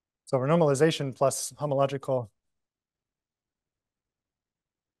 So renormalization plus homological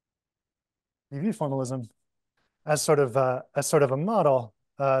EV formalism as sort of a model,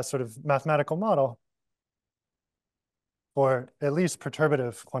 sort of mathematical model for at least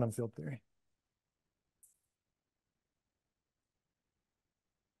perturbative quantum field theory.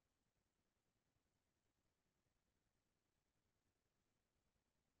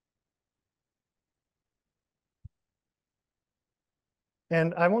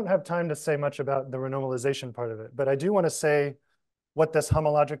 And I won't have time to say much about the renormalization part of it, but I do want to say what this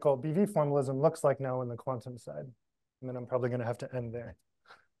homological BV formalism looks like now on the quantum side. And then I'm probably going to have to end there.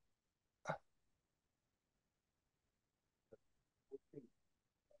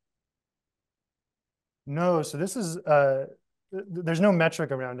 No, so this is, there's no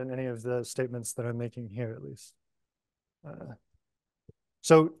metric around in any of the statements that I'm making here, at least.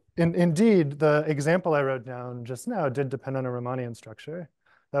 So indeed, the example I wrote down just now did depend on a Riemannian structure.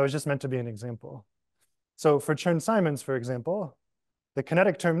 That was just meant to be an example. So for Chern-Simons, for example, the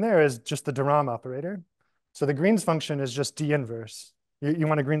kinetic term there is just the de Rham operator. So the Green's function is just D inverse. You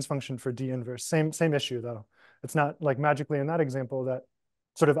want a Green's function for D inverse. Same issue, though. It's not like magically in that example that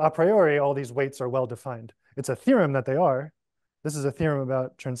sort of a priori all these weights are well defined. It's a theorem that they are. This is a theorem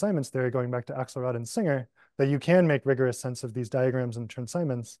about Chern-Simons theory going back to Axelrod and Singer, that you can make rigorous sense of these diagrams in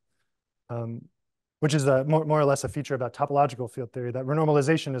Chern-Simons, which is more or less a feature about topological field theory, that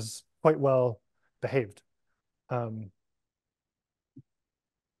renormalization is quite well behaved.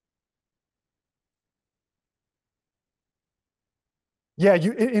 Yeah,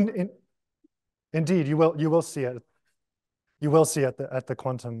 indeed you will see it. You will see at the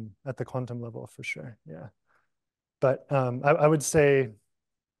quantum level for sure. Yeah, but I would say.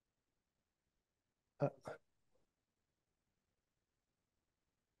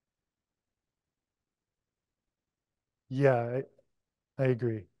 Yeah, I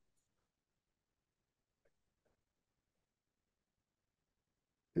agree.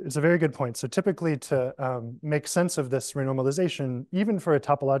 It's a very good point. So typically to make sense of this renormalization, even for a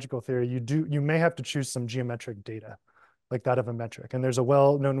topological theory, you may have to choose some geometric data, like that of a metric. And there's a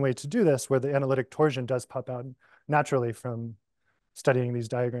well-known way to do this where the analytic torsion does pop out naturally from studying these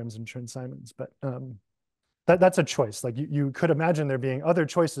diagrams in Chern-Simons. But that's a choice. Like you could imagine there being other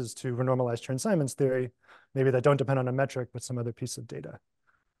choices to renormalize Chern-Simons theory, maybe that don't depend on a metric, but some other piece of data.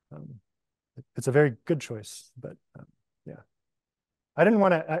 It's a very good choice, but yeah. I didn't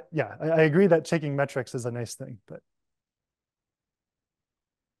want to, yeah, I agree that taking metrics is a nice thing, but.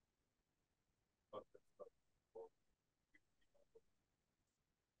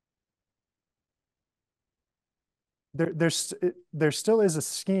 there still is a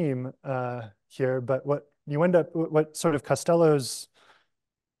scheme here, but what you end up, what sort of Costello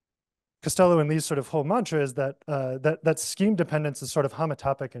and Lee's sort of whole mantra is that that scheme dependence is sort of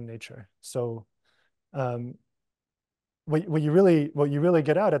homotopic in nature. So what you really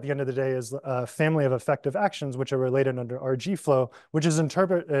get out at the end of the day is a family of effective actions which are related under RG flow, which is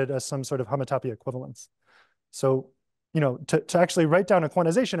interpreted as some sort of homotopy equivalence. So, to actually write down a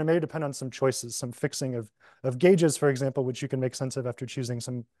quantization, it may depend on some choices, some fixing of gauges, for example, which you can make sense of after choosing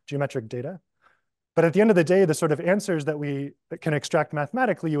some geometric data. But at the end of the day, the sort of answers that we can extract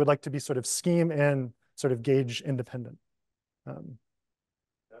mathematically, you would like to be sort of scheme and sort of gauge independent.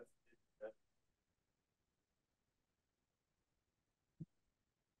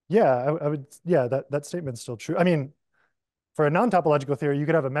 Yeah, I would, yeah, that statement's still true. I mean, for a non-topological theory, you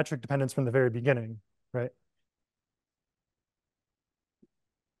could have a metric dependence from the very beginning, right?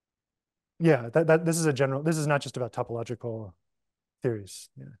 Yeah, this is a general, this is not just about topological theories.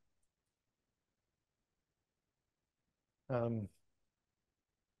 Yeah.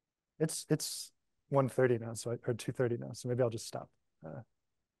 It's 1:30 now, so or 2:30 now, so maybe I'll just stop.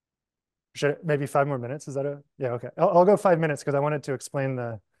 Maybe 5 more minutes? Is that yeah, okay. I'll go 5 minutes because I wanted to explain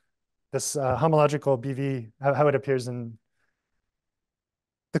this homological BV, how it appears in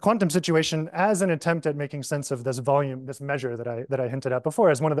the quantum situation as an attempt at making sense of this volume, this measure that I hinted at before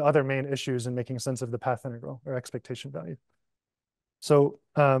as one of the other main issues in making sense of the path integral or expectation value. So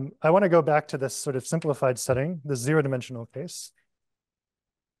I want to go back to this sort of simplified setting, this zero-dimensional case,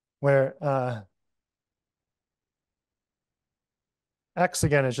 where X,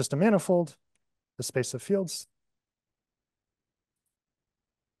 again, is just a manifold, the space of fields.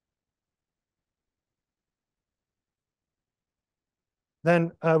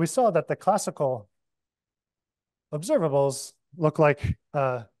 Then we saw that the classical observables look like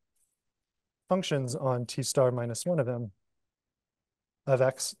functions on T star minus 1 of m of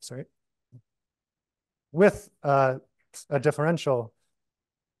X, sorry, with a differential.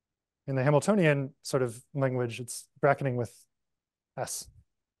 In the Hamiltonian sort of language, it's bracketing with S,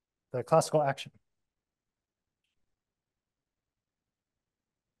 the classical action.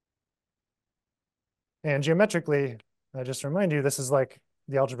 And geometrically, I just remind you, this is like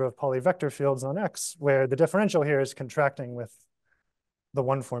the algebra of Pauli vector fields on X, where the differential here is contracting with the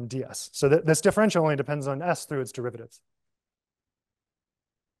one form ds. So this differential only depends on S through its derivatives.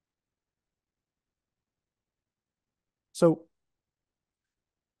 So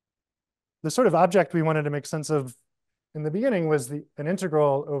the sort of object we wanted to make sense of in the beginning was an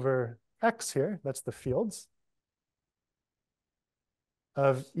integral over X here, that's the fields,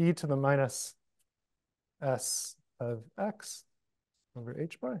 of e to the minus S of X over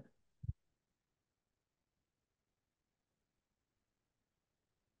H bar.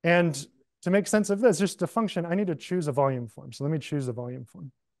 And to make sense of this, just a function, I need to choose a volume form. So let me choose a volume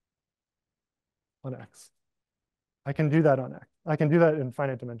form on X. I can do that on X. I can do that in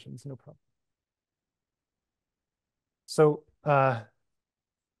finite dimensions, no problem. So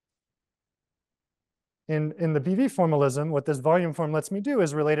in the BV formalism, what this volume form lets me do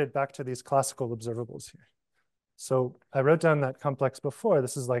is relate it back to these classical observables here. So I wrote down that complex before.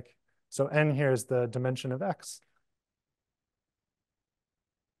 This is like, so n here is the dimension of X.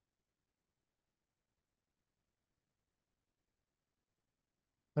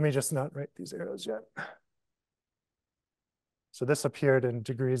 Let me just not write these arrows yet. So this appeared in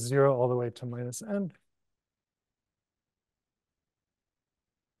degrees 0 all the way to minus n.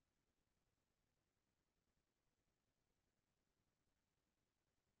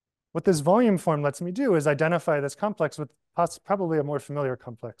 What this volume form lets me do is identify this complex with probably a more familiar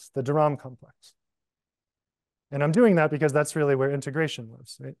complex, the de Rham complex. And I'm doing that because that's really where integration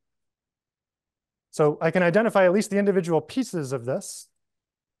lives, right? So I can identify at least the individual pieces of this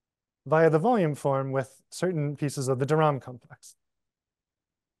via the volume form with certain pieces of the de Rham complex.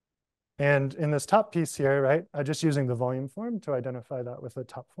 And in this top piece here, right, I'm just using the volume form to identify that with the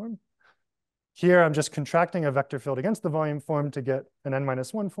top form. Here, I'm just contracting a vector field against the volume form to get an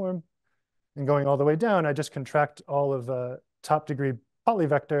n-1 form. And going all the way down, I just contract all of a top degree Pauli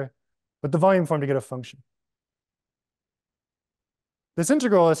vector with the volume form to get a function. This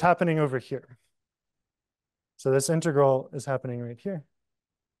integral is happening over here. So this integral is happening right here.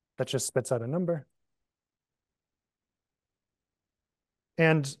 That just spits out a number.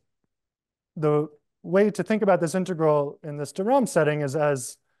 And the way to think about this integral in this de Rham setting is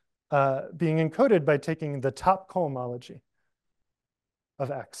as being encoded by taking the top cohomology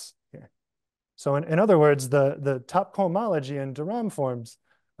of X here. So in other words, the top cohomology in de Rham forms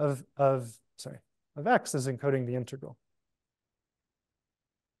of X is encoding the integral.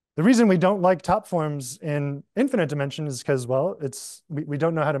 The reason we don't like top forms in infinite dimension is because, well, we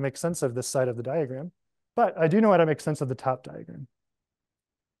don't know how to make sense of this side of the diagram, but I do know how to make sense of the top diagram.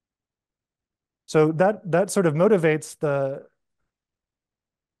 So that sort of motivates the,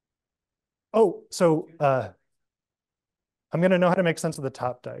 I'm going to know how to make sense of the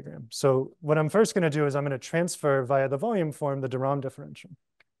top diagram. So what I'm first going to do is I'm going to transfer via the volume form the de Rham differential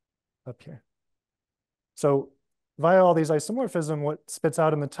up here. So via all these isomorphism, what spits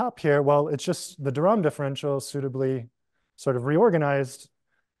out in the top here, well, it's just the de Rham differential suitably sort of reorganized.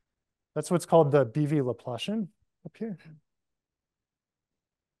 That's what's called the BV Laplacian up here.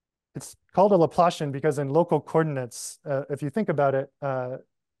 It's called a Laplacian because in local coordinates, if you think about it,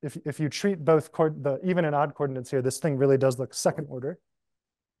 if you treat both the even and odd coordinates here, this thing really does look second order.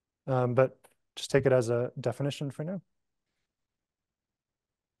 But just take it as a definition for now.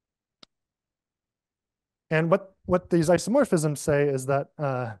 And what these isomorphisms say is that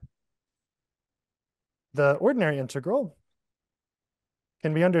the ordinary integral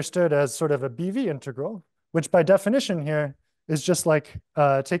can be understood as sort of a BV integral, which by definition here is just like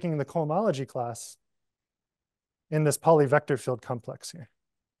taking the cohomology class in this Pauli vector field complex here.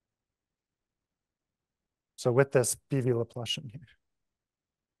 So with this BV Laplacian here.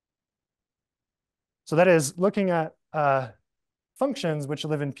 So that is looking at functions which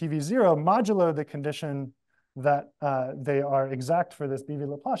live in PV0 modulo the condition that they are exact for this BV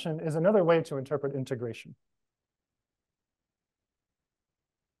Laplacian is another way to interpret integration.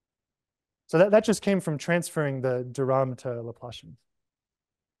 So that just came from transferring the de Rham to Laplacian,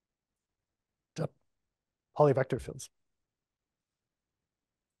 to Pauli vector fields.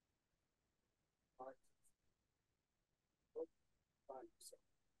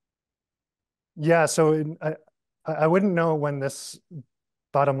 Yeah, so I wouldn't know when this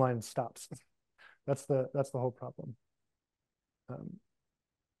bottom line stops. That's the whole problem.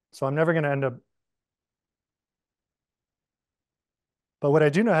 So I'm never going to end up. But what I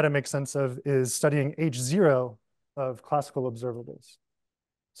do know how to make sense of is studying H0 of classical observables.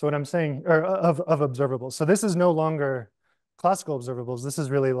 So what I'm saying, or of observables. So this is no longer classical observables. This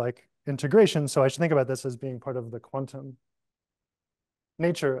is really like integration. So I should think about this as being part of the quantum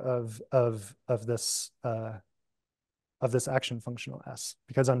nature of this action functional S,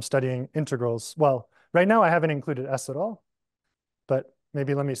 because I'm studying integrals. Well, right now I haven't included S at all, but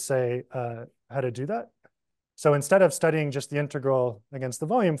maybe let me say how to do that. So instead of studying just the integral against the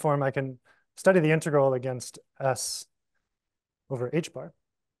volume form, I can study the integral against S over H bar.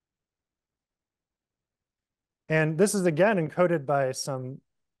 And this is again encoded by some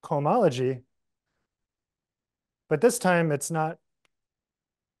cohomology, but this time it's not,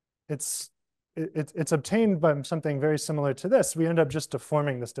 it's obtained by something very similar to this. We end up just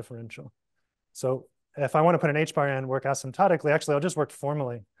deforming this differential. So if I want to put an H bar in, work asymptotically, actually I'll just work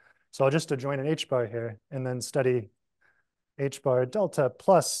formally. So I'll just adjoin an H bar here and then study H bar delta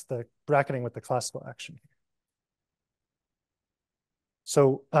plus the bracketing with the classical action here.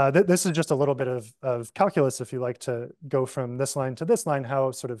 So this is just a little bit of calculus, if you like to go from this line to this line,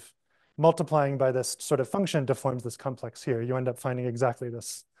 how sort of multiplying by this sort of function deforms this complex here. You end up finding exactly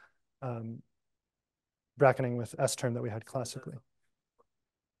this bracketing with S term that we had classically.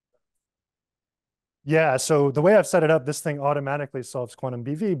 Yeah, so the way I've set it up, this thing automatically solves quantum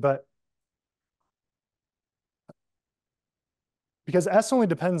BV, but because S only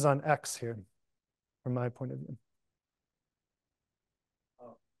depends on X here, from my point of view.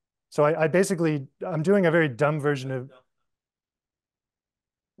 So I'm doing a very dumb version of,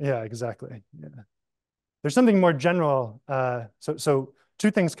 yeah, exactly. Yeah. There's something more general. So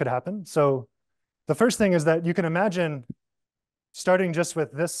two things could happen. So the first thing is that you can imagine starting just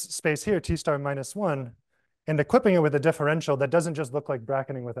with this space here, T star minus 1, and equipping it with a differential that doesn't just look like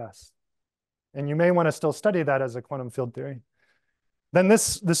bracketing with S. And you may want to still study that as a quantum field theory. Then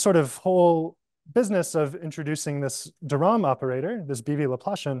this sort of whole business of introducing this de Rham operator, this BV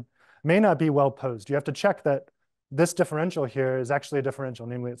Laplacian, may not be well posed. You have to check that this differential here is actually a differential,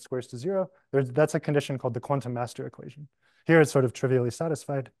 namely it squares to 0. That's a condition called the quantum master equation. Here it's sort of trivially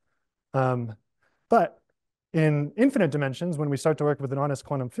satisfied. But in infinite dimensions, when we start to work with an honest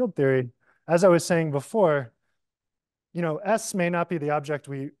quantum field theory, as I was saying before, S may not be the object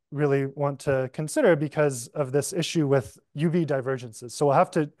we really want to consider because of this issue with UV divergences. So we'll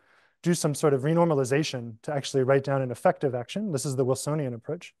have to do some sort of renormalization to actually write down an effective action. This is the Wilsonian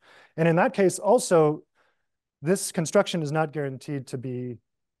approach. And in that case, also, this construction is not guaranteed to be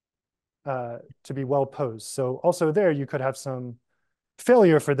well posed. So also there, you could have some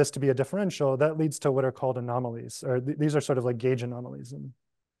failure for this to be a differential that leads to what are called anomalies, or these are sort of like gauge anomalies in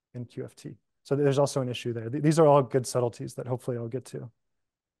QFT. So there's also an issue there. These are all good subtleties that hopefully I'll get to.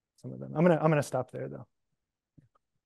 some of them. I'm gonna stop there though.